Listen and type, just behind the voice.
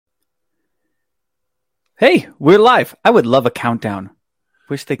Hey, we're live. I would love a countdown.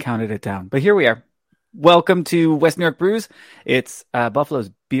 Wish they counted it down, but here we are. Welcome to West New York Brews. It's Buffalo's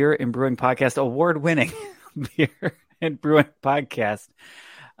beer and brewing podcast, award-winning beer and brewing podcast.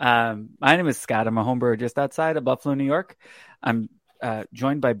 My name is Scott. I'm a homebrewer just outside of Buffalo, New York. I'm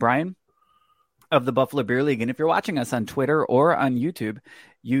joined by Brian of the Buffalo Beer League. And if you're watching us on Twitter or on YouTube,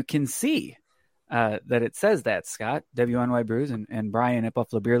 you can see that it says that, Scott, WNY Brews, and Brian at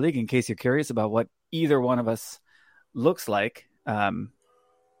Buffalo Beer League, in case you're curious about what either one of us looks like.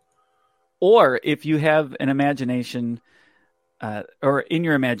 Or if you have an imagination, or in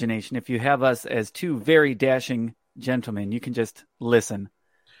your imagination, if you have us as two very dashing gentlemen, you can just listen.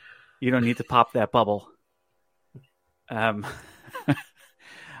 You don't need to pop that bubble. I'm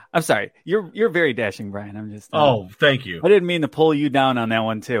sorry. You're very dashing, Brian. I'm just. Thank you. I didn't mean to pull you down on that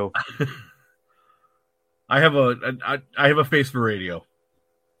one too. I have a face for radio.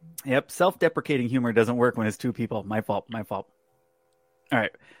 Yep. Self-deprecating humor doesn't work when it's two people. My fault. All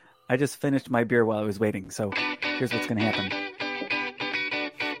right. I just finished my beer while I was waiting. So here's what's going to happen.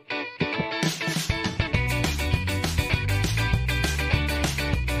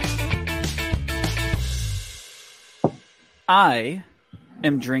 I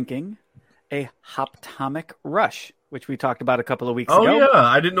am drinking a Hoptomic Rush, which we talked about a couple of weeks ago. Oh yeah,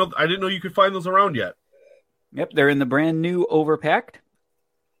 I didn't know you could find those around yet. Yep, they're in the brand new Overpacked.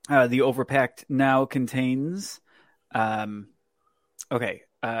 The Overpacked now contains, IPA,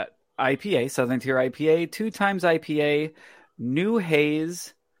 Southern Tier IPA, 2 times IPA, New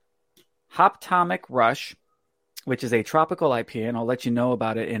Haze, Hoptomic Rush, which is a tropical IPA, and I'll let you know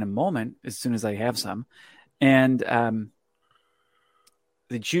about it in a moment as soon as I have some. And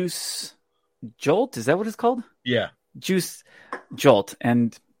the Juice Jolt, is that what it's called? Yeah. Juice Jolt.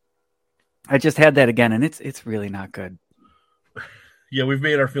 And I just had that again, and it's really not good. Yeah, we've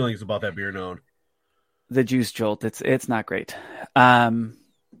made our feelings about that beer known. The Juice Jolt, it's not great. But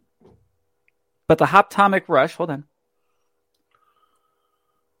the Hoptomic Rush, hold on.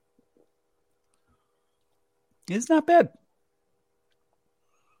 It's not bad.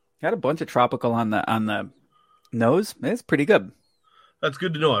 Got a bunch of tropical on the nose. It's pretty good. That's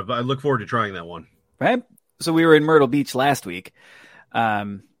good to know. I look forward to trying that one. Right? So we were in Myrtle Beach last week.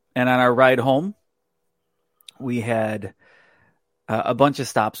 And on our ride home, we had a bunch of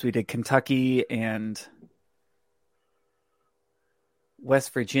stops. We did Kentucky and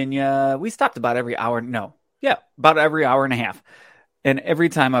West Virginia. We stopped about every hour. No. Yeah, about every hour and a half. And every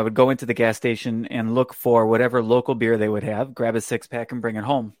time I would go into the gas station and look for whatever local beer they would have, grab a 6-pack and bring it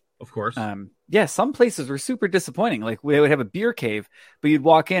home. Of course. Yeah, some places were super disappointing. Like we would have a beer cave, but you'd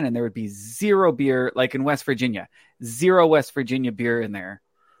walk in and there would be zero beer, like in West Virginia, zero West Virginia beer in there.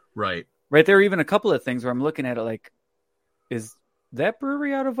 Right. There are even a couple of things where I'm looking at it like, is that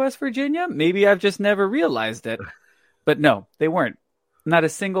brewery out of West Virginia? Maybe I've just never realized it. But no, they weren't. Not a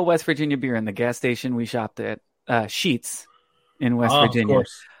single West Virginia beer in the gas station we shopped at, Sheetz in West Virginia. Of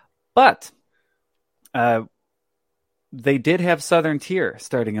course. But they did have Southern Tier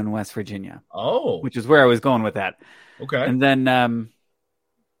starting in West Virginia. Oh. Which is where I was going with that. Okay. And then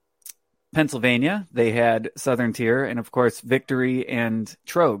Pennsylvania, they had Southern Tier, and of course Victory and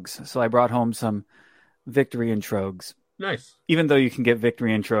Trogs. So I brought home some Victory and Trogs. Nice. Even though you can get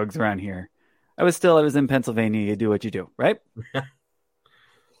Victory and Trogs around here, I was in Pennsylvania. You do what you do, right?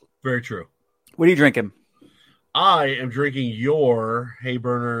 Very true. What are you drinking? I am drinking your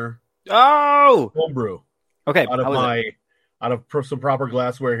Hayburner homebrew. Okay. Out of some proper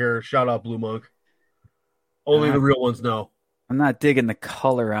glassware here. Shout out Blue Monk. Only the real ones know. I'm not digging the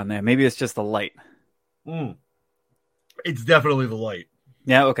color on that. Maybe it's just the light. It's definitely the light.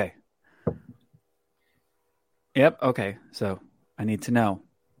 Yeah, okay. Yep, okay. So I need to know.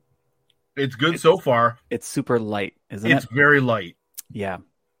 It's good so far. It's super light, isn't it? It's very light. Yeah.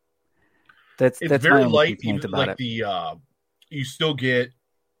 It's that's very my light, even about like it. You still get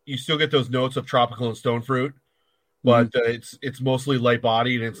those notes of tropical and stone fruit, but it's mostly light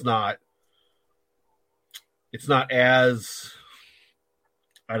bodied, and it's not as,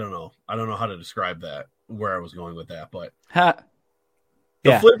 I don't know how to describe that, where I was going with that, but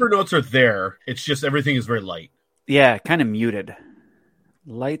the flavor notes are there. It's just everything is very light. Yeah, kind of muted.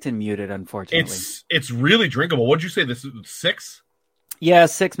 Light and muted, unfortunately. It's really drinkable. What'd you say? This is 6? Yeah,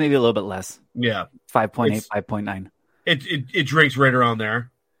 6, maybe a little bit less. Yeah. 5.8, 5.9. It drinks right around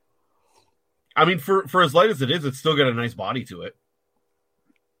there. I mean, for as light as it is, it's still got a nice body to it.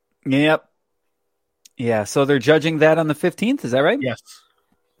 Yep. Yeah, so they're judging that on the 15th, is that right? Yes.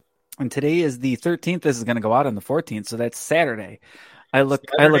 And today is the 13th. This is going to go out on the 14th, so that's Saturday. I look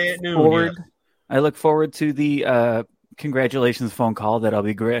forward to the congratulations phone call that I'll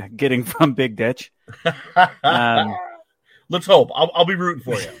be getting from Big Ditch. Let's hope. I'll be rooting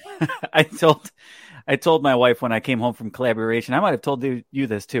for you. I told my wife when I came home from collaboration, I might have told you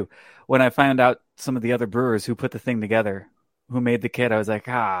this too. When I found out some of the other brewers who put the thing together, who made the kit, I was like,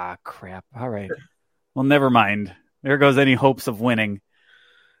 crap. All right. Well, never mind. There goes any hopes of winning.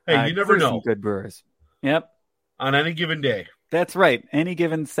 Hey, you never know. Some good brewers. Yep. On any given day. That's right. Any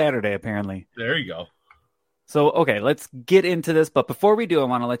given Saturday, apparently. There you go. So, okay, let's get into this. But before we do, I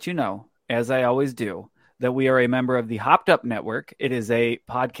want to let you know, as I always do, that we are a member of the Hopped Up Network. It is a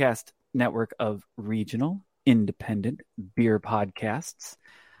podcast network of regional, independent beer podcasts.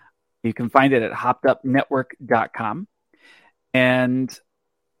 You can find it at hoppedupnetwork.com. And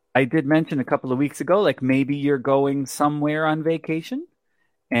I did mention a couple of weeks ago, like maybe you're going somewhere on vacation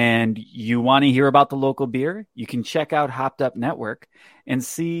and you want to hear about the local beer, you can check out Hopped Up Network and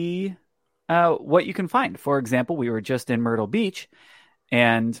see what you can find. For example, we were just in Myrtle Beach,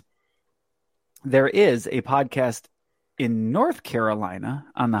 and there is a podcast in North Carolina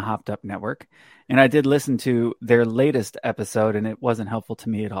on the Hopped Up Network, and I did listen to their latest episode, and it wasn't helpful to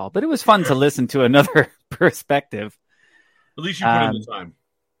me at all. But it was fun to listen to another perspective. At least you put in the time.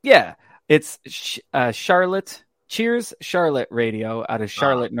 Yeah, it's Charlotte. Cheers, Charlotte Radio out of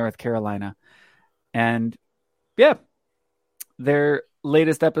Charlotte, North Carolina. And yeah, their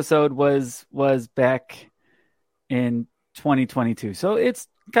latest episode was back in 2022. So it's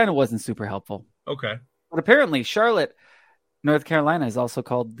kind of wasn't super helpful. Okay. But apparently Charlotte, North Carolina is also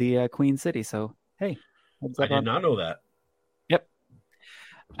called the Queen City. So, hey. I did not know that. Yep.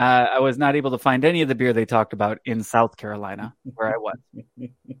 I was not able to find any of the beer they talked about in South Carolina where I was.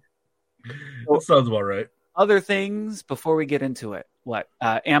 That sounds about right. Other things before we get into it.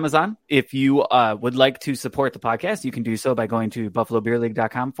 Amazon. If you would like to support the podcast, you can do so by going to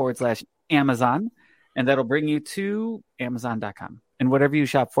buffalobeerleague.com/Amazon, and that'll bring you to Amazon.com. And whatever you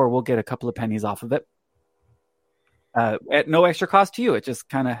shop for, we'll get a couple of pennies off of it. At no extra cost to you. It just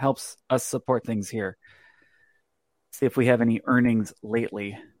kind of helps us support things here. See if we have any earnings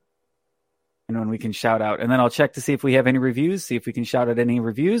lately. And when we can shout out. And then I'll check to see if we have any reviews, see if we can shout out any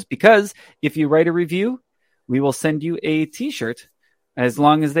reviews. Because if you write a review, we will send you a t-shirt as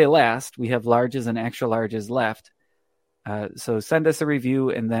long as they last. We have larges and extra larges left. So send us a review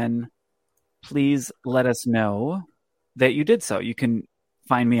and then please let us know that you did so. You can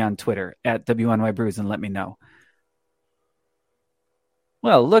find me on Twitter at WNY Brews and let me know.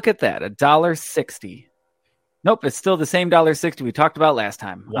 Well, look at that. $1.60. Nope, it's still the same $1.60 we talked about last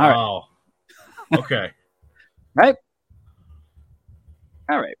time. Wow. All right. Okay. Right?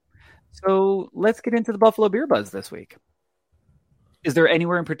 All right. So let's get into the Buffalo Beer Buzz this week. Is there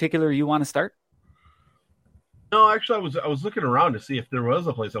anywhere in particular you want to start? No, actually, I was looking around to see if there was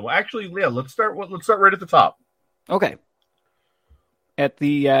a place. Well, actually, yeah, let's start right at the top. Okay. At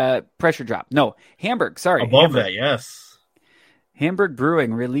the pressure drop. No, Hamburg. Sorry. Above Hamburg. that, yes. Hamburg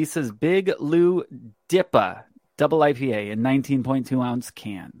Brewing releases Big Lou Dippa double IPA in 19.2 ounce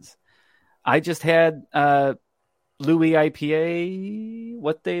cans. I just had Louis IPA.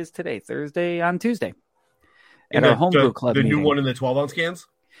 What day is today? Thursday on Tuesday. At our homebrew club the meeting. new one in the 12 ounce cans?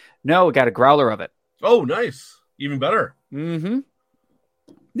 No, we got a growler of it. Oh, nice. Even better. Mm-hmm.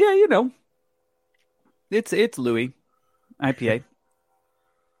 Yeah, you know. It's Louis IPA.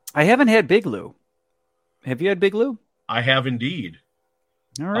 I haven't had Big Lou. Have you had Big Lou? I have indeed.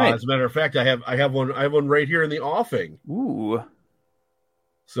 All right. As a matter of fact, I have one right here in the offing. Ooh.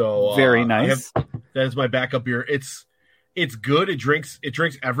 So very nice. That is my backup beer. It's good. It drinks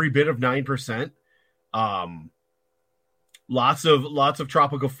every bit of 9%. Lots of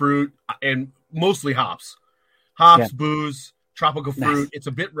tropical fruit and mostly hops. Booze, tropical fruit. Nice. It's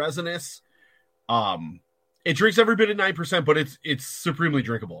a bit resinous. It drinks every bit of 9%, but it's supremely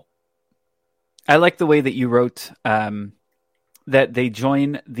drinkable. I like the way that you wrote that they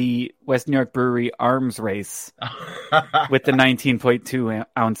join the West New York Brewery arms race with the 19.2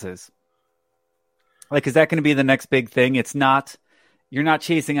 ounces. Like, is that going to be the next big thing? It's not. You're not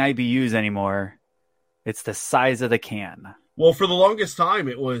chasing IBUs anymore. It's the size of the can. Well, for the longest time,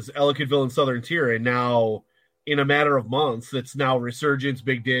 it was Ellicottville and Southern Tier, and now, in a matter of months, it's now Resurgence,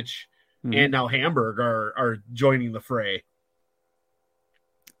 Big Ditch, and now Hamburg are joining the fray.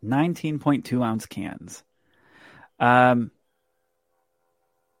 19.2 ounce cans.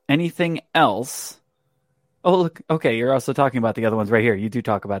 Anything else? Oh, look. Okay, you're also talking about the other ones right here. You do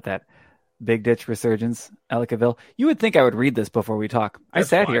talk about that. Big Ditch, Resurgence, Ellicottville. You would think I would read this before we talk. That's I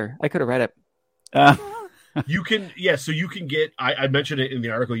sat fine. here. I could have read it. You can, so you can get, I mentioned it in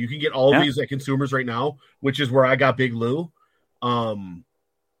the article, you can get all of these at Consumers right now, which is where I got Big Lou. And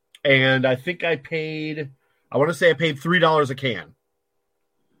I think I paid I want to say I paid $3 a can.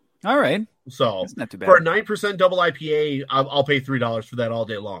 All right. So that's not too bad. For a 9% double IPA, I'll pay $3 for that all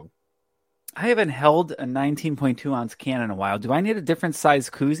day long. I haven't held a 19.2 ounce can in a while. Do I need a different size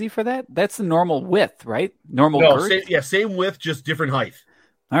koozie for that? That's the normal width, right? Normal girth? Same width, just different height.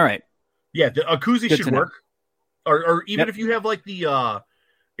 All right. Yeah, a koozie should work. Or even if you have like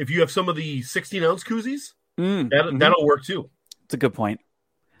if you have some of the 16 ounce koozies, that'll work too. It's a good point.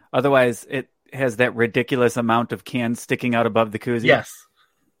 Otherwise, it has that ridiculous amount of cans sticking out above the koozie. Yes.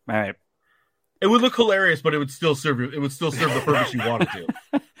 All right. It would look hilarious, but it would still serve you. It would still serve the purpose you want it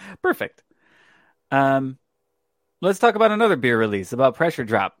to. Perfect. Let's talk about another beer release. About Pressure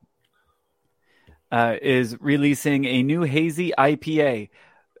Drop is releasing a new hazy IPA.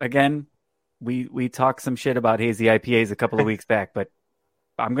 Again, we talked some shit about hazy IPAs a couple of weeks back, but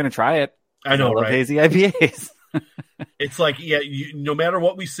I'm gonna try it. I know, love right? Hazy IPAs. It's like, no matter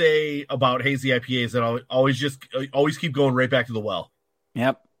what we say about hazy IPAs, that always keep going right back to the well.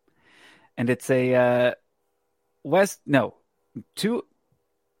 Yep. And it's a two.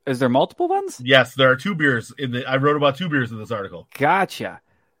 Is there multiple ones? Yes, there are two beers I wrote about two beers in this article. Gotcha.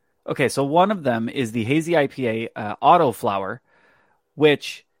 Okay, so one of them is the hazy IPA Autoflower,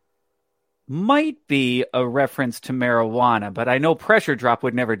 which might be a reference to marijuana, but I know Pressure Drop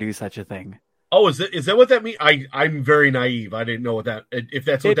would never do such a thing. Oh, is that what that means? I'm very naive. I didn't know what that. If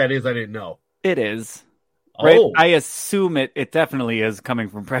that's what that is, I didn't know. It is. Right? Oh. I assume it definitely is coming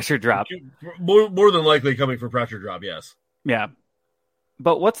from Pressure Drop. More than likely coming from Pressure Drop, yes. Yeah.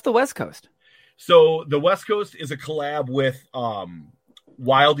 But what's the West Coast? So the West Coast is a collab with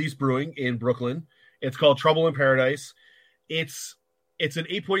Wild East Brewing in Brooklyn. It's called Trouble in Paradise. It's an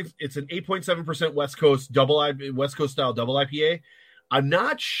 8.7% West Coast style double IPA. I'm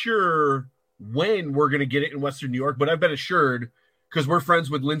not sure when we're going to get it in Western New York, but I've been assured, because we're friends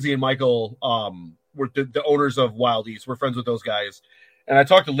with Lindsay and Michael, we're the owners of Wild East. We're friends with those guys. And I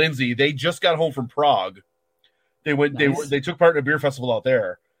talked to Lindsay. They just got home from Prague. They took part in a beer festival out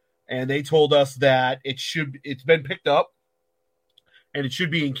there, and they told us that it's been picked up, and it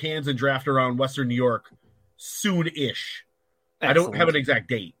should be in cans and draft around Western New York soon-ish. Excellent. I don't have an exact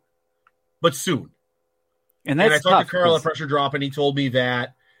date, but soon. And I talked to Carl at Pressure Drop, and he told me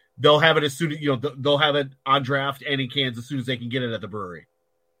that they'll have it as soon as they'll have it on draft and in cans as soon as they can get it at the brewery.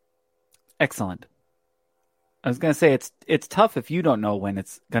 Excellent. I was going to say it's tough if you don't know when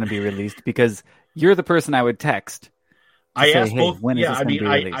it's going to be released, because you're the person I would text. I asked both. When is this going to be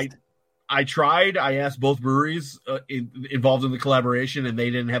released? I tried. I asked both breweries involved in the collaboration, and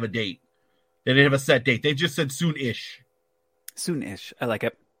they didn't have a date. They didn't have a set date. They just said soon-ish. Soon-ish. I like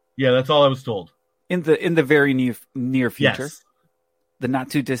it. Yeah, that's all I was told. In the very near future. Yes. The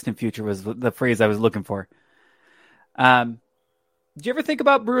not too distant future was the phrase I was looking for. Did you ever think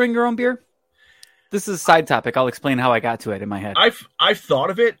about brewing your own beer? This is a side topic. I'll explain how I got to it in my head. I've thought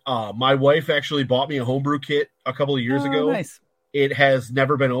of it. My wife actually bought me a homebrew kit a couple of years ago. Nice. It has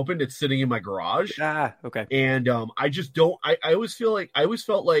never been opened. It's sitting in my garage. Okay. And I just don't. I always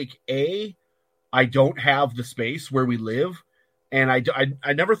felt like I don't have the space where we live, and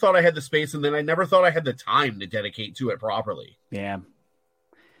I never thought I had the space, and then I never thought I had the time to dedicate to it properly. Yeah.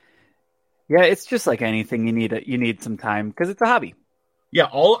 Yeah, it's just like anything. You need some time because it's a hobby. Yeah.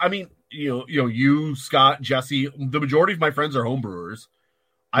 You, Scott, Jesse, the majority of my friends are homebrewers.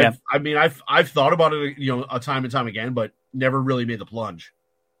 Yeah. I've thought about it, a time and time again, but never really made the plunge.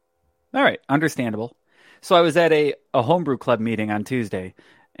 All right. Understandable. So I was at a homebrew club meeting on Tuesday,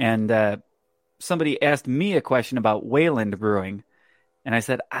 and somebody asked me a question about Wayland Brewing. And I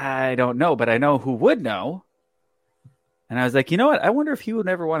said, I don't know, but I know who would know. And I was like, you know what? I wonder if he would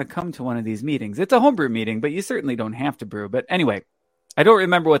ever want to come to one of these meetings. It's a homebrew meeting, but you certainly don't have to brew. But anyway, I don't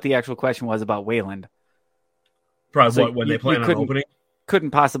remember what the actual question was about Wayland. Probably so when they plan on opening?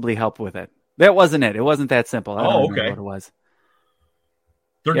 Couldn't possibly help with it. That wasn't it. It wasn't that simple. I don't remember what it was.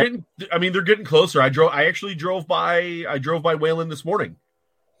 They're getting closer. I actually drove by Wayland this morning,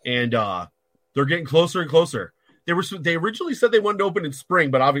 and they're getting closer and closer. They originally said they wanted to open in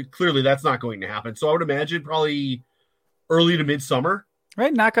spring, but clearly that's not going to happen. So I would imagine probably early to midsummer.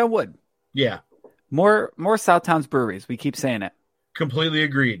 Right, knock on wood. Yeah. More Southtowns breweries. We keep saying it. Completely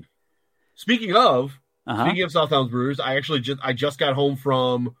agreed. Speaking of Southtowns brewers, I just got home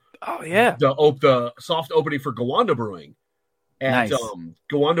from the soft opening for Gowanda Brewing. At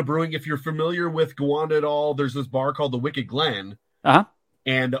Gowanda Brewing, if you're familiar with Gowanda at all, there's this bar called the Wicked Glen.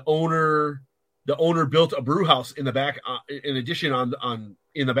 And the owner built a brew house in the back, in addition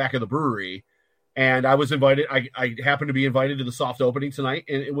in the back of the brewery. And I was invited. I happened to be invited to the soft opening tonight,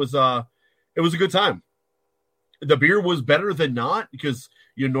 and it was a good time. The beer was better than not, because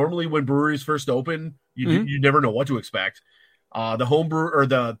normally when breweries first open, You never know what to expect. The home brewer or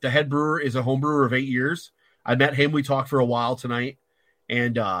the head brewer is a home brewer of 8 years. I met him. We talked for a while tonight,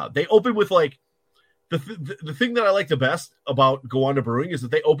 and they open with like the thing that I like the best about Gowanda Brewing is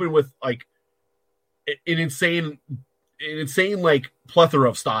that they open with like an insane like plethora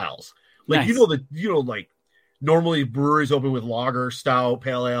of styles. Like Nice. Like normally breweries open with lager, stout,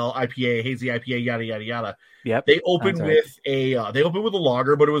 pale ale, IPA, hazy IPA, yada yada yada. Yep. They opened with a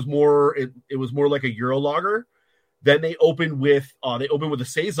lager, but it was more like a Euro lager. Then they opened with a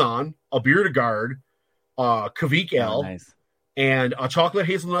saison, a Bier de Garde, Kvik Ale, nice. and a chocolate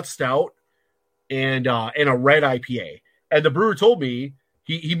hazelnut stout, and a red IPA. And the brewer told me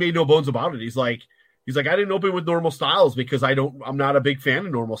he made no bones about it. He's like I didn't open with normal styles because I'm not a big fan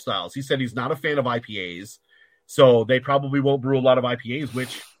of normal styles. He said he's not a fan of IPAs, so they probably won't brew a lot of IPAs,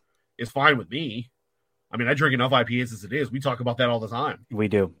 which is fine with me. I mean, I drink enough IPAs as it is. We talk about that all the time. We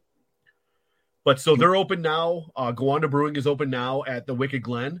do. But so they're open now. Gowanda Brewing is open now at the Wicked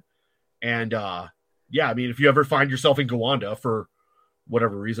Glen. And yeah, I mean, if you ever find yourself in Gowanda for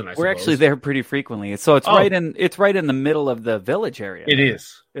whatever reason, we're actually there pretty frequently. So it's right in the middle of the village area. It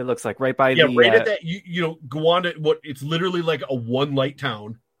is. It looks like right by right at that. Gowanda. It's literally like a one light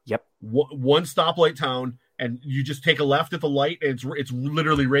town. Yep. One stoplight town, and you just take a left at the light, and it's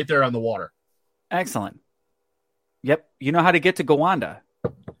literally right there on the water. Excellent. Yep. You know how to get to Gowanda.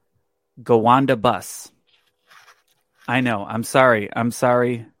 Gowanda bus. I know. I'm sorry.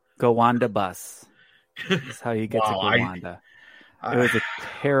 Gowanda bus. That's how you get to Gowanda. It was a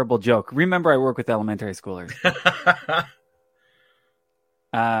terrible joke. Remember, I work with elementary schoolers.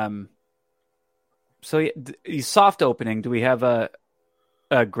 So soft opening. Do we have a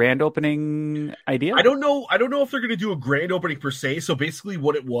grand opening idea? I don't know if they're going to do a grand opening per se. So basically,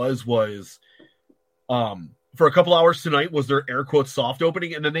 what it was for a couple hours tonight was their air quotes soft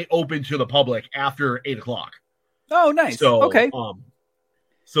opening, and then they opened to the public after 8:00. Oh, nice. So, okay.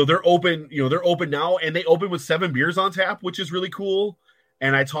 So they're open, they're open now, and they open with 7 beers on tap, which is really cool.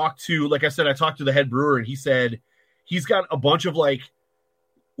 And I talked to the head brewer, and he said he's got a bunch of like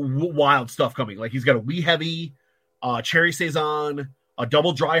wild stuff coming. Like he's got a wee heavy, cherry saison, a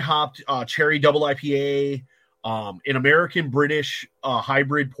double dry hopped cherry double IPA, an American British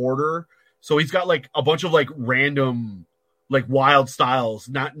hybrid porter. So he's got like a bunch of like random, like wild styles,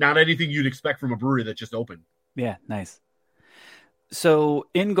 not anything you'd expect from a brewery that just opened. Yeah, nice. So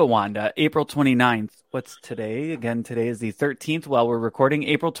in Gowanda, April 29th, what's today? Again, today is the 13th while we're recording.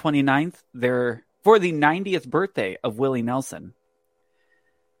 April 29th, they're for the 90th birthday of Willie Nelson.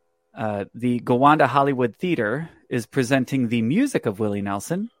 The Gowanda Hollywood Theater is presenting the music of Willie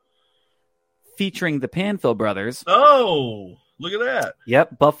Nelson, featuring the Panfill Brothers. Oh, look at that.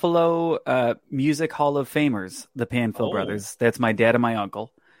 Yep, Buffalo Music Hall of Famers, the Panfill Brothers. That's my dad and my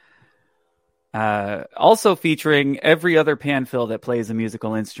uncle. Also featuring every other Panfill that plays a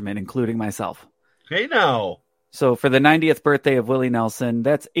musical instrument, including myself. Okay, now. So for the 90th birthday of Willie Nelson,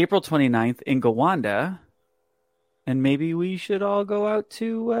 that's April 29th in Gowanda. And maybe we should all go out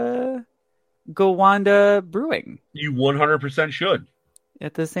to Gowanda Brewing. You 100% should.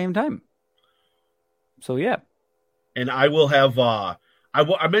 At the same time. So, yeah. And I will have, I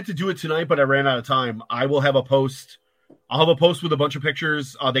meant to do it tonight, but I ran out of time. I will have a post. I'll have a post with a bunch of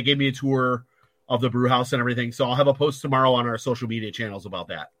pictures. They gave me a tour of the brew house and everything. So I'll have a post tomorrow on our social media channels about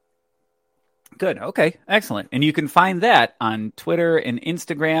that. Good. Okay. Excellent. And you can find that on Twitter and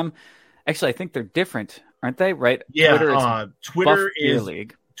Instagram. Actually, I think they're different, aren't they? Right? Yeah. Twitter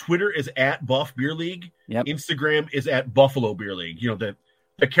is at Buff Beer League. Yep. Instagram is at Buffalo Beer League.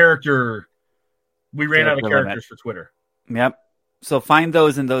 The character. We ran out of characters for Twitter. Yep. So find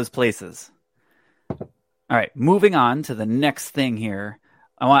those in those places. All right. Moving on to the next thing here.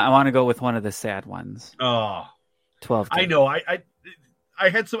 I want to go with one of the sad ones. Oh, 12. I know. I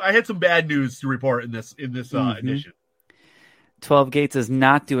had some bad news to report in this edition. 12 Gates is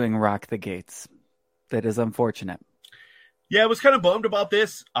not doing Rock the Gates. That is unfortunate. Yeah, I was kind of bummed about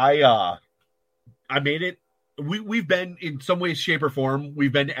this. I made it. We've been in some way, shape, or form.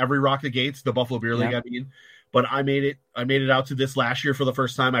 We've been to every Rock the Gates, the Buffalo Beer League. Yep. I mean, but I made it out to this last year for the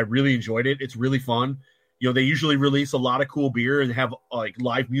first time. I really enjoyed it. It's really fun. They usually release a lot of cool beer and have like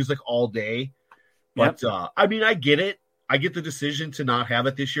live music all day. But I mean, I get it. I get the decision to not have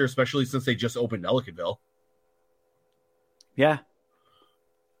it this year, especially since they just opened Ellicottville. Yeah.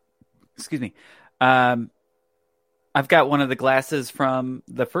 Excuse me. I've got one of the glasses from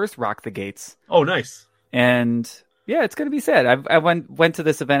the first Rock the Gates. Oh, nice. And yeah, it's going to be sad. I went to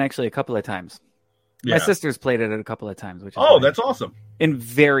this event actually a couple of times. Yeah. My sister's played it a couple of times. Which is that's awesome. In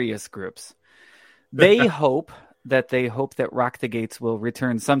various groups. They hope that they hope that Rock the Gates will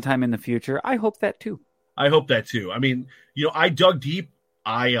return sometime in the future. I hope that too. I hope that too. I mean, I dug deep.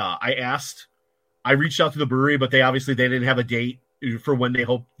 I asked. I reached out to the brewery, but they didn't have a date for when they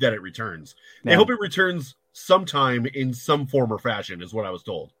hope that it returns. They hope it returns sometime in some form or fashion, is what I was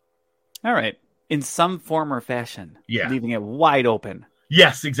told. All right. In some form or fashion. Yeah. Leaving it wide open.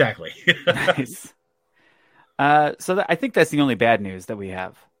 Yes, exactly. Nice. I think that's the only bad news that we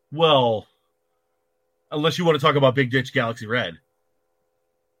have. Well, unless you want to talk about Big Ditch Galaxy Red.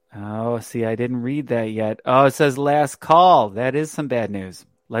 Oh, see, I didn't read that yet. Oh, it says last call. That is some bad news.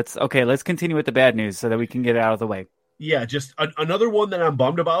 Let's continue with the bad news so that we can get it out of the way. Yeah, just another one that I'm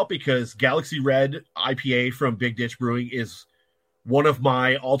bummed about because Galaxy Red IPA from Big Ditch Brewing is one of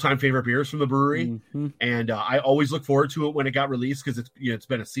my all-time favorite beers from the brewery. Mm-hmm. And I always look forward to it when it got released because it's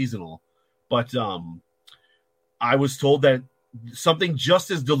been a seasonal. But I was told that something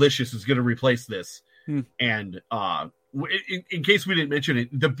just as delicious is going to replace this. And in case we didn't mention it,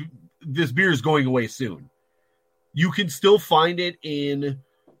 this beer is going away soon. You can still find it in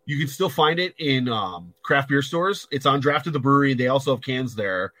craft beer stores. It's on draft at the brewery. They also have cans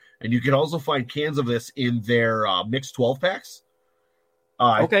there, and you can also find cans of this in their mixed 12 packs.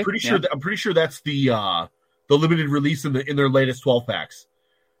 Okay. I'm pretty sure that's the limited release in their latest 12 packs.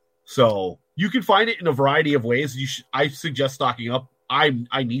 So you can find it in a variety of ways. I suggest stocking up.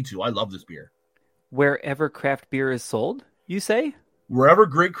 I need to. I love this beer. Wherever craft beer is sold, you say? Wherever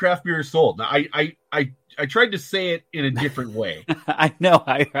great craft beer is sold. Now, I tried to say it in a different way. I know.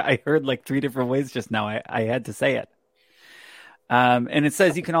 I heard like 3 different ways just now. I had to say it. And it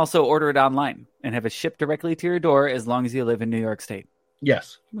says you can also order it online and have it shipped directly to your door as long as you live in New York State.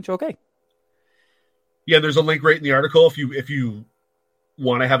 Yes. Which, okay. Yeah, there's a link right in the article if you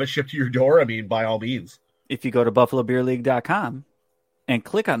want to have it shipped to your door. I mean, by all means. If you go to buffalobeerleague.com and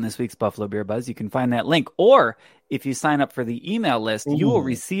click on this week's Buffalo Beer Buzz, you can find that link. Or if you sign up for the email list, you will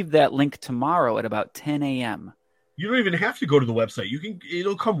receive that link tomorrow at about 10 a.m. You don't even have to go to the website.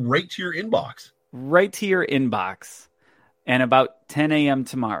 It'll come right to your inbox. Right to your inbox. And about 10 a.m.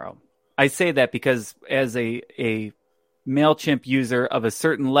 tomorrow. I say that because as a MailChimp user of a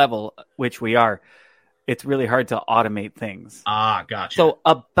certain level, which we are, it's really hard to automate things. Ah, gotcha. So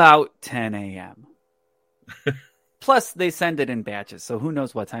about 10 a.m. Plus, they send it in batches, so who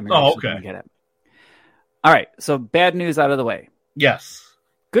knows what time you're actually going to get it. All right, so bad news out of the way. Yes.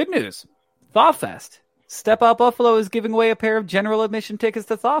 Good news. ThawFest. Step Out Buffalo is giving away a pair of general admission tickets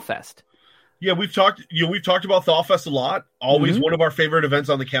to ThawFest. Yeah, we've talked about ThawFest a lot. Always one of our favorite events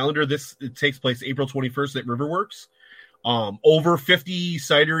on the calendar. It takes place April 21st at Riverworks. Over 50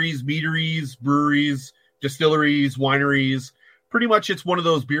 cideries, meaderies, breweries, distilleries, wineries. Pretty much it's one of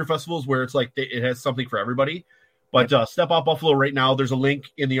those beer festivals where it's like it has something for everybody. But Step Out Buffalo right now, there's a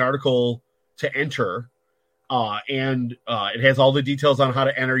link in the article to enter. And it has all the details on how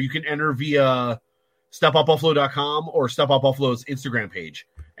to enter. You can enter via stepoutbuffalo.com or Step Out Buffalo's Instagram page.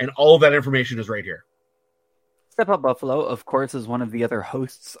 And all of that information is right here. Step Out Buffalo, of course, is one of the other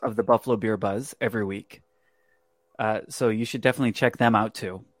hosts of the Buffalo Beer Buzz every week. So you should definitely check them out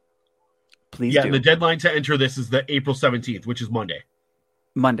too. Please do. And the deadline to enter this is the April 17th, which is Monday.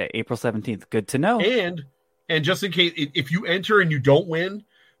 Monday, April 17th. Good to know. And just in case, if you enter and you don't win,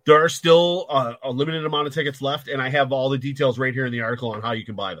 there are still a limited amount of tickets left, and I have all the details right here in the article on how you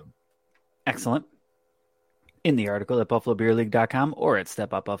can buy them. Excellent. In the article at buffalobeerleague.com or at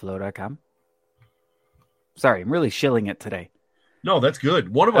stepoutbuffalo.com. Sorry, I'm really shilling it today. No, that's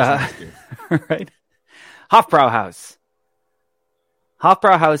good. One of us has to. Right? Hofbrauhaus.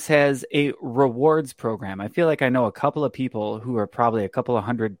 Hofbrauhaus has a rewards program. I feel like I know a couple of people who are probably a couple of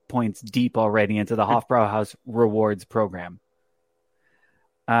 100 points deep already into the Hofbrauhaus rewards program.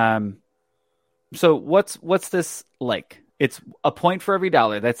 So what's this like? It's a point for every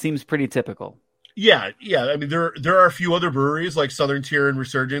 $1. That seems pretty typical. Yeah. I mean, there are a few other breweries like Southern Tier and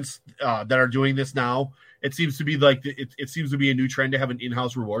Resurgence that are doing this now. It seems to be like it seems to be a new trend to have an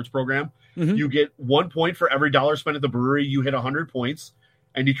in-house rewards program. Mm-hmm. You get 1 point for every $1 spent at the brewery. You hit 100 points,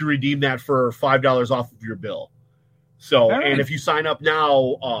 and you can redeem that for $5 off of your bill. So, right. And if you sign up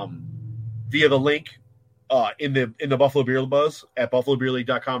now via the link in the Buffalo Beer Buzz at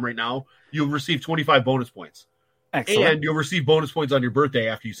buffalobeerleague.com right now, you'll receive 25 bonus points. Excellent. And you'll receive bonus points on your birthday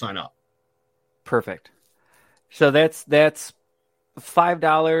after you sign up. Perfect. So that's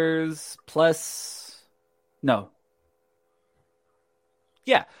 $5 plus. No.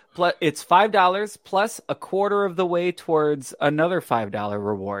 Yeah, it's $5 plus a quarter of the way towards another $5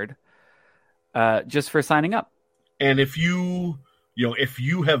 reward, just for signing up. And if you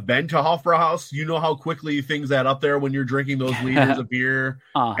have been to Hofbrauhaus, you know how quickly things add up there when you're drinking those liters of beer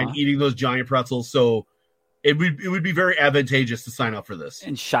and eating those giant pretzels. So It would be very advantageous to sign up for this.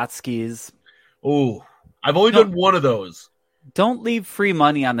 And shot skis. Oh, I've only done one of those. Don't leave free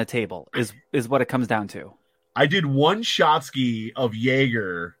money on the table is what it comes down to. I did one shot ski of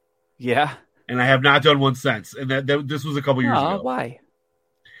Jaeger. Yeah. And I have not done one since. And that this was a couple years ago. Why?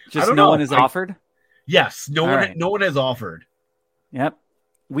 Just no one has offered? Yes, no one has offered. Yep.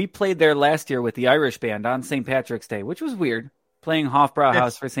 We played there last year with the Irish band on St. Patrick's Day, which was weird. Playing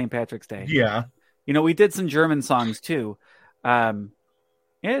Hofbrauhaus for St. Patrick's Day. Yeah. You know, we did some German songs too. No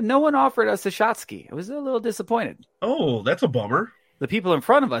one offered us a shot ski. I was a little disappointed. Oh, that's a bummer. The people in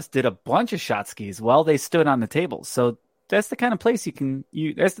front of us did a bunch of shot skis while they stood on the tables. So that's the kind of place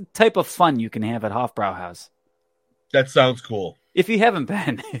that's the type of fun you can have at Hofbrauhaus. That sounds cool. If you haven't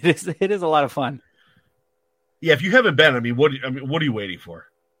been, it is a lot of fun. Yeah, if you haven't been, what are you waiting for?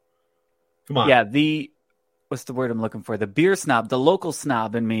 Come on. Yeah, what's the word I'm looking for? The beer snob, the local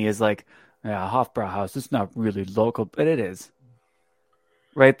snob in me is like, yeah, Hofbrauhaus, it's not really local, but it is.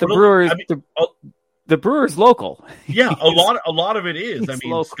 Right? The Brewers, the Brewers local. Yeah, a lot of it is. I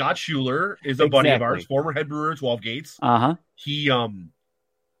mean, local. Scott Schuler is a buddy of ours, former head brewer at 12 Gates. Uh-huh.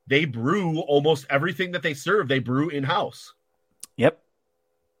 They brew almost everything that they serve. They brew in-house. Yep.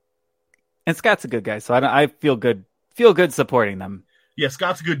 And Scott's a good guy, so I feel good supporting them. Yeah,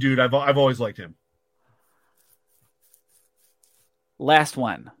 Scott's a good dude. I've always liked him. Last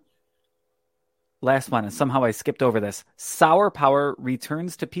one, and somehow I skipped over this. Sour Power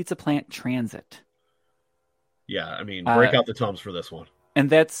returns to Pizza Plant Transit. Yeah, I mean, break out the Tums for this one. And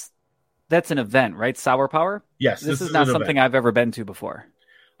that's an event, right? Sour Power? Yes, this is not something I've ever been to before.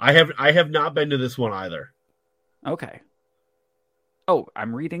 I have not been to this one either. Okay. Oh,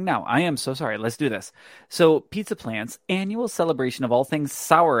 I'm reading now. I am so sorry. Let's do this. So, Pizza Plant's annual celebration of all things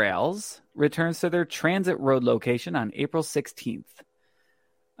sour ales returns to their Transit Road location on April 16th.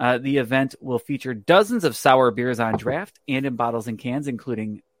 The event will feature dozens of sour beers on draft and in bottles and cans,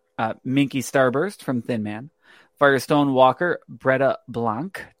 including Minky Starburst from Thin Man, Firestone Walker Bretta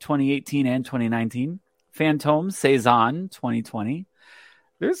Blanc 2018 and 2019, Fantôme Saison 2020.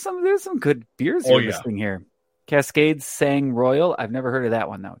 There's some good beers you're listing here. Cascade Sang Royal. I've never heard of that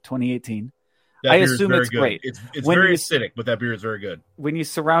one though. 2018. I assume it's great. It's very acidic, but that beer is very good. When you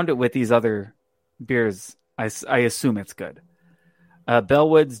surround it with these other beers, I assume it's good.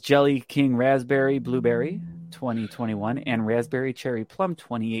 Bellwood's Jelly King Raspberry Blueberry 2021 and Raspberry Cherry Plum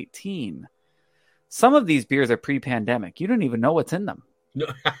 2018. Some of these beers are pre-pandemic. You don't even know what's in them. No.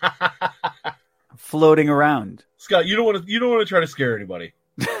 Floating around. Scott, you don't want to try to scare anybody.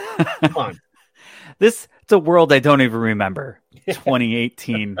 Come on. It's a world I don't even remember.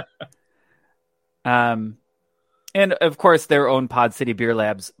 2018. And of course their own Pod City Beer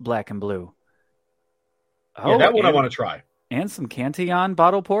Labs Black and Blue. Oh, yeah, that one I want to try. And some Cantillon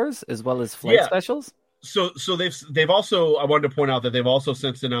bottle pours as well as flight specials. So they've also, I wanted to point out that they've also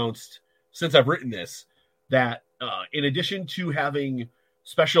since announced, since I've written this, that in addition to having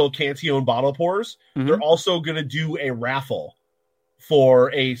special Cantillon bottle pours, they're also going to do a raffle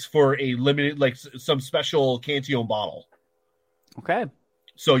for a limited, like some special Cantillon bottle. Okay.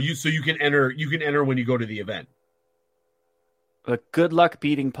 So you can enter when you go to the event. But good luck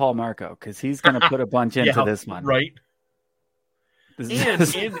beating Paul Marco because he's going to put a bunch into this one, right? And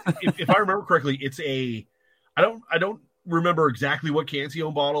if I remember correctly, it's I don't remember exactly what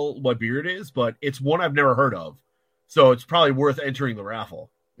Cantillon bottle, what beer it is, but it's one I've never heard of. So it's probably worth entering the raffle.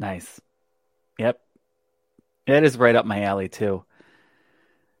 Nice. Yep. That is right up my alley too.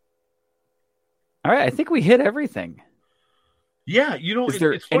 All right. I think we hit everything. Yeah. Is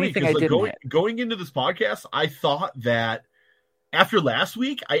there it's funny anything I didn't hit? Going into this podcast, I thought that after last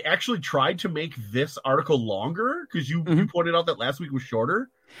week, I actually tried to make this article longer because you pointed out that last week was shorter.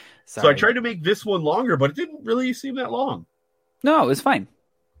 Sorry. So I tried to make this one longer, but it didn't really seem that long. No, it was fine.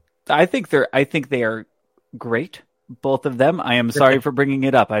 I think they are great, both of them. I am sorry for bringing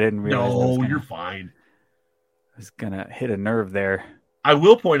it up. I didn't realize. No, you're fine. I was gonna hit a nerve there. I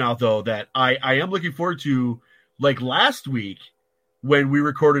will point out though that I am looking forward to, like last week when we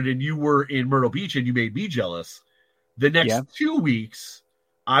recorded and you were in Myrtle Beach and you made me jealous. The next 2 weeks,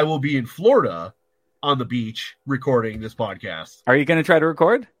 I will be in Florida on the beach recording this podcast. Are you going to try to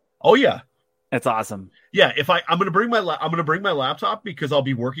record? Oh yeah, that's awesome. Yeah, I'm going to bring my laptop because I'll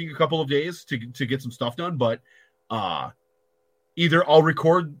be working a couple of days to get some stuff done. But either I'll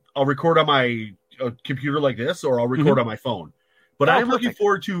record on my computer like this, or I'll record on my phone. But I'm looking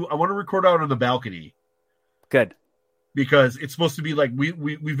forward to. I want to record out on the balcony. Good. Because it's supposed to be like we've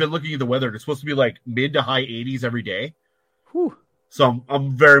been looking at the weather. It's supposed to be like mid to high 80s every day. Whew. So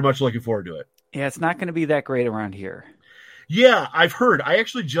I'm very much looking forward to it. Yeah, it's not going to be that great around here. Yeah, I've heard. I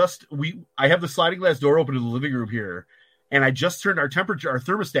actually I have the sliding glass door open in the living room here, and I just turned our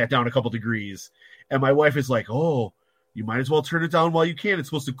thermostat down a couple degrees, and my wife is like, "Oh, you might as well turn it down while you can. It's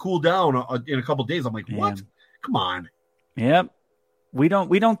supposed to cool down in a couple days." I'm like, "What? Man. Come on." Yep. We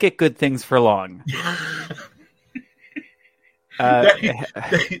don't get good things for long.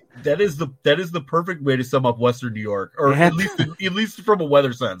 That is the perfect way to sum up Western New York, or at least from a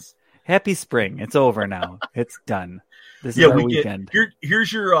weather sense. Happy spring. It's over now. It's done. This is our weekend.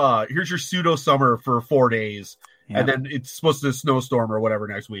 Here's your pseudo summer for 4 days, and then it's supposed to snowstorm or whatever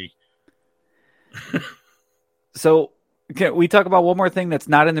next week. So can we talk about one more thing that's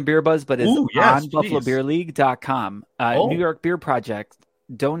not in the Beer Buzz, but is on please. BuffaloBeerLeague.com. New York Beer Project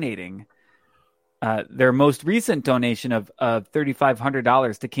donating their most recent donation of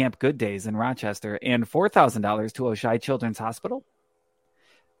 $3,500 to Camp Good Days in Rochester and $4,000 to Oishei Children's Hospital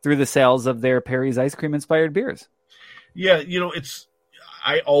through the sales of their Perry's ice cream inspired beers. Yeah,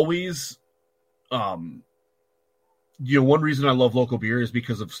 I always, one reason I love local beer is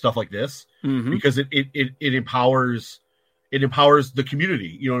because of stuff like this, because it empowers the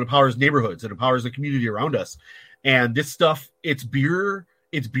community, it empowers neighborhoods, it empowers the community around us. And this stuff, it's beer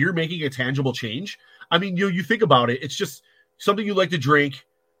making a tangible change. I mean, you think about it, it's just something you like to drink,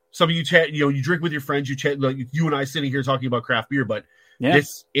 something you drink with your friends, you chat, like you and I sitting here talking about craft beer, but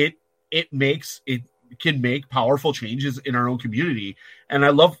it can make powerful changes in our own community. And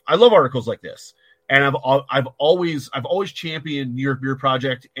I love articles like this. And I've always championed New York Beer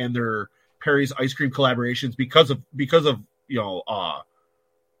Project and their Perry's ice cream collaborations because of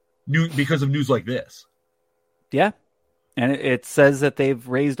news like this. Yeah. And it says that they've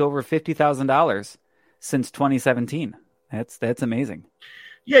raised over $50,000 since 2017. That's amazing.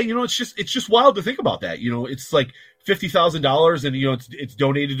 Yeah, it's just wild to think about that. It's like $50,000, and it's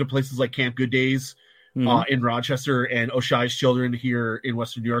donated to places like Camp Good Days in Rochester and Oishei's Children here in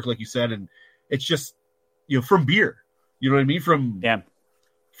Western New York, like you said, and it's just from beer. You know what I mean? From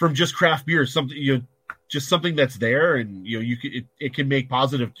just craft beer, something just something that's there, and it can make a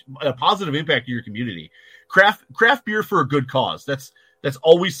positive impact in your community. Craft beer for a good cause. That's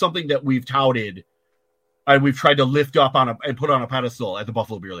always something that we've touted and we've tried to lift up and put on a pedestal at the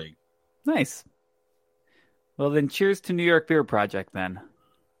Buffalo Beer League. Nice. Well, then cheers to New York Beer Project then.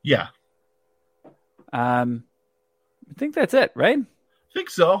 Yeah. I think that's it, right? I think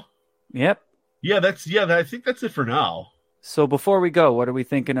so. Yep. Yeah, I think that's it for now. So before we go, what are we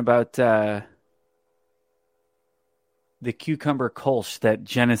thinking about the cucumber kolsch that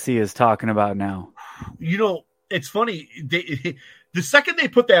Genesee is talking about now? It's funny. The second they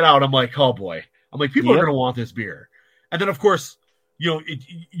put that out, I'm like, oh boy. I'm like, people are going to want this beer. And then, of course, you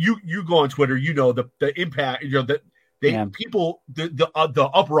go on Twitter, the impact, people, the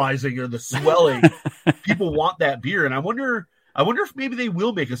uprising or the swelling, people want that beer. And I wonder if maybe they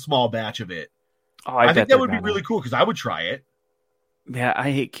will make a small batch of it. Oh, I think that would be really cool because I would try it. Yeah,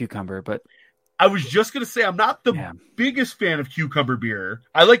 I hate cucumber, but I was just going to say I'm not the biggest fan of cucumber beer.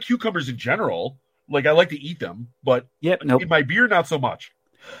 I like cucumbers in general. Like, I like to eat them, but in my beer, not so much.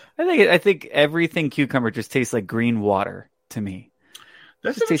 I think everything cucumber just tastes like green water to me.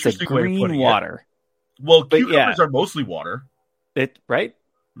 That just tastes like green water. Well, cucumbers are mostly water. Right?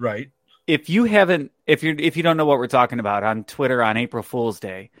 Right. If you don't know what we're talking about, on Twitter on April Fool's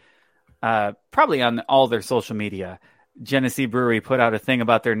Day, probably on all their social media, Genesee Brewery put out a thing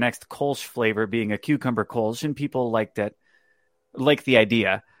about their next Kolsch flavor being a cucumber Kolsch, and people liked the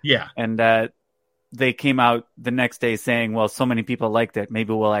idea. Yeah. And they came out the next day saying, well, so many people liked it,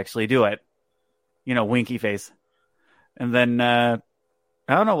 maybe we'll actually do it. Winky face. And then, I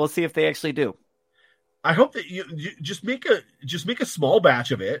don't know, we'll see if they actually do. I hope that you just make a small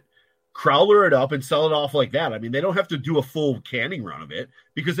batch of it, crowler it up, and sell it off like that. I mean, they don't have to do a full canning run of it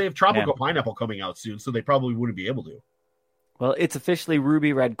because they have tropical pineapple coming out soon, so they probably wouldn't be able to. Well, it's officially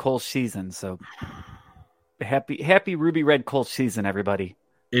Ruby Red Kolsch season, so happy Ruby Red Kolsch season, everybody.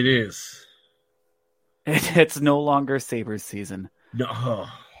 It is. It's no longer Sabres season. No.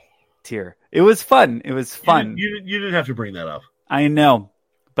 Tier. It was fun. It was fun. You didn't have to bring that up. I know.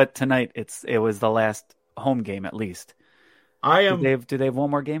 But tonight it was the last home game at least. Do they have one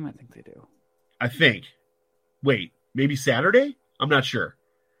more game? I think they do. I think. Wait, maybe Saturday? I'm not sure.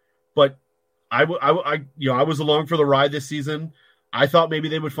 But I was along for the ride this season. I thought maybe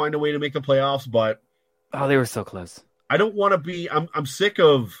they would find a way to make the playoffs, but they were so close. I don't want to be. I'm sick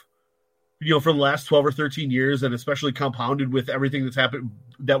of, for the last 12 or 13 years, and especially compounded with everything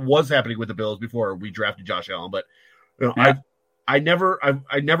that was happening with the Bills before we drafted Josh Allen. But I never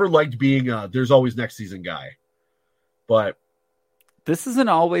liked being there's always next season guy. But. This is an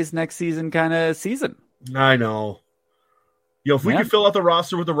always next season kind of season. I know. If we can fill out the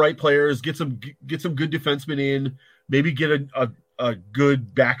roster with the right players, get some good defensemen in, maybe get a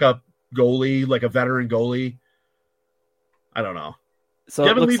good backup goalie, like a veteran goalie. I don't know. So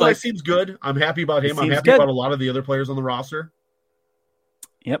Devin Levi seems good. I'm happy about him. I'm happy about a lot of the other players on the roster.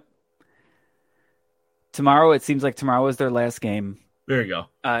 Yep. Tomorrow, it seems like tomorrow is their last game. There you go.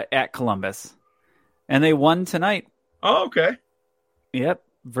 At Columbus. And they won tonight. Oh, okay. Yep.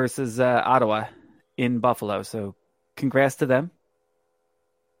 Versus Ottawa in Buffalo. So congrats to them.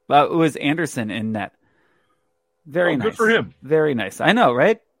 It was Anderson in net. Very nice. Good for him. Very nice. I know,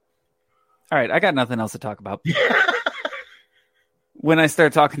 right? All right. I got nothing else to talk about. When I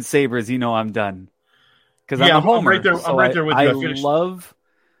start talking Sabres, I'm done. Because I'm a homer. I'm right there with you.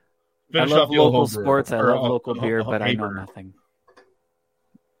 I love local sports. I love local beer, but I know nothing.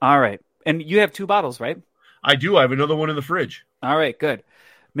 All right. And you have 2 bottles, right? I do. I have another one in the fridge. All right, good.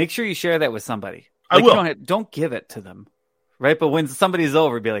 Make sure you share that with somebody. I will. Don't give it to them, right? But when somebody's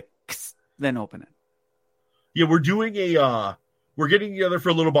over, be like, then open it. Yeah, we're doing we're getting together for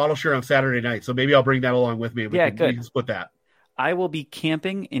a little bottle share on Saturday night, so maybe I'll bring that along with me. We can split that. I will be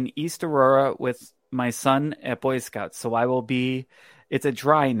camping in East Aurora with my son at Boy Scouts, so it's a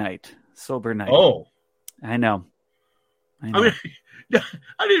dry night, sober night. Oh. I know. I mean,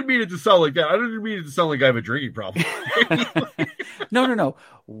 I didn't mean it to sound like that. I didn't mean it to sound like I have a drinking problem. No.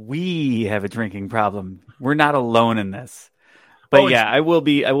 We have a drinking problem. We're not alone in this. But I will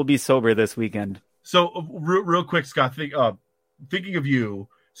be sober this weekend. So real quick, Scott, thinking of you.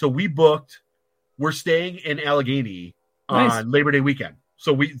 So we're staying in Allegheny on Labor Day weekend.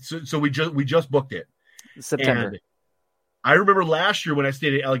 So we just booked it. September. And I remember last year when I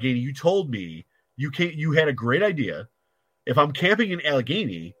stayed at Allegheny, you told me you had a great idea. If I'm camping in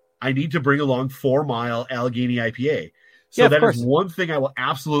Allegheny, I need to bring along 4 Mile Allegheny IPA. So that is one thing I will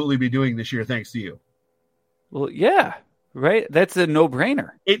absolutely be doing this year, thanks to you. Well, yeah, right. That's a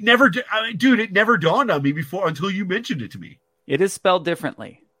no-brainer. It never dawned on me before until you mentioned it to me. It is spelled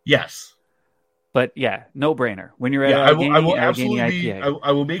differently. Yes. But yeah, no-brainer. When you're at Allegheny, I will Allegheny absolutely IPA.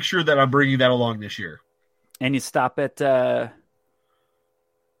 I will make sure that I'm bringing that along this year. And you stop at 5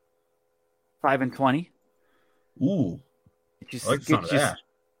 and 20. Ooh.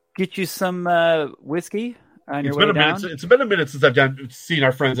 Get you some whiskey on your way down. It's been a minute since I've seen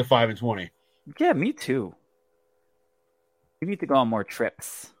our friends at 5 and 20. Yeah, me too. We need to go on more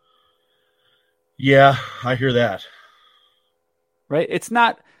trips. Yeah, I hear that. Right? It's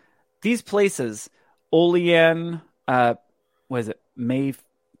not these places. Olean, what is it? Mayville.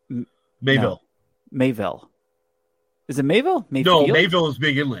 No, Mayville. Is it Mayville? No, Mayville is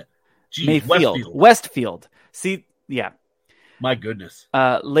Big Inlet. Jeez, Westfield. See, yeah. My goodness.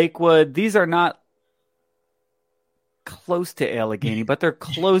 Lakewood. These are not close to Allegheny, but they're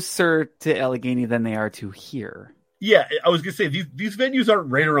closer to Allegheny than they are to here. Yeah, I was going to say, these venues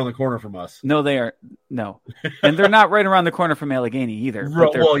aren't right around the corner from us. No, they are. No. And they're not right around the corner from Allegheny either.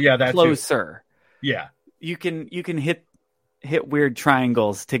 But they're that's closer. Yeah. You can hit weird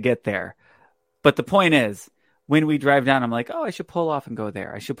triangles to get there. But the point is, when we drive down, I'm like, oh, I should pull off and go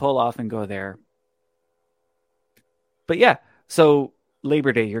there. I should pull off and go there. But yeah, so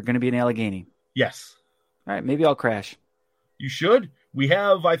Labor Day, you're going to be in Allegheny. Yes. All right, maybe I'll crash. You should.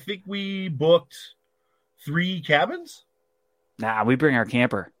 I think we booked 3 cabins? Nah, we bring our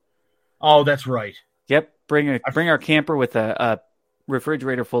camper. Oh, that's right. Yep, bring our camper with a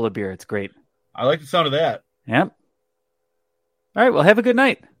refrigerator full of beer. It's great. I like the sound of that. Yep. All right, well, have a good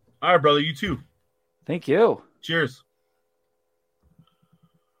night. All right, brother, you too. Thank you. Cheers.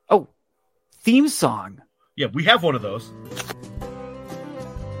 Oh, theme song. Yeah, we have one of those.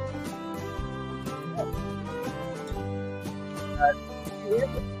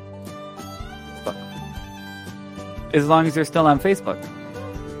 As long as you're still on Facebook.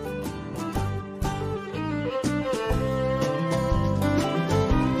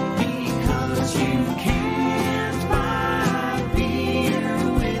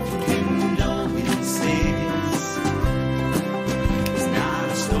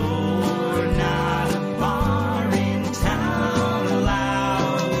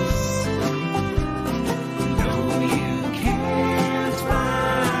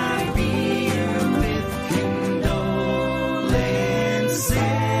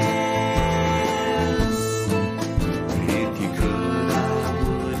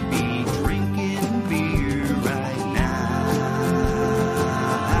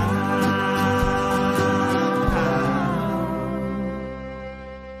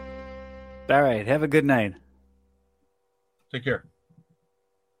 All right. Have a good night. Take care.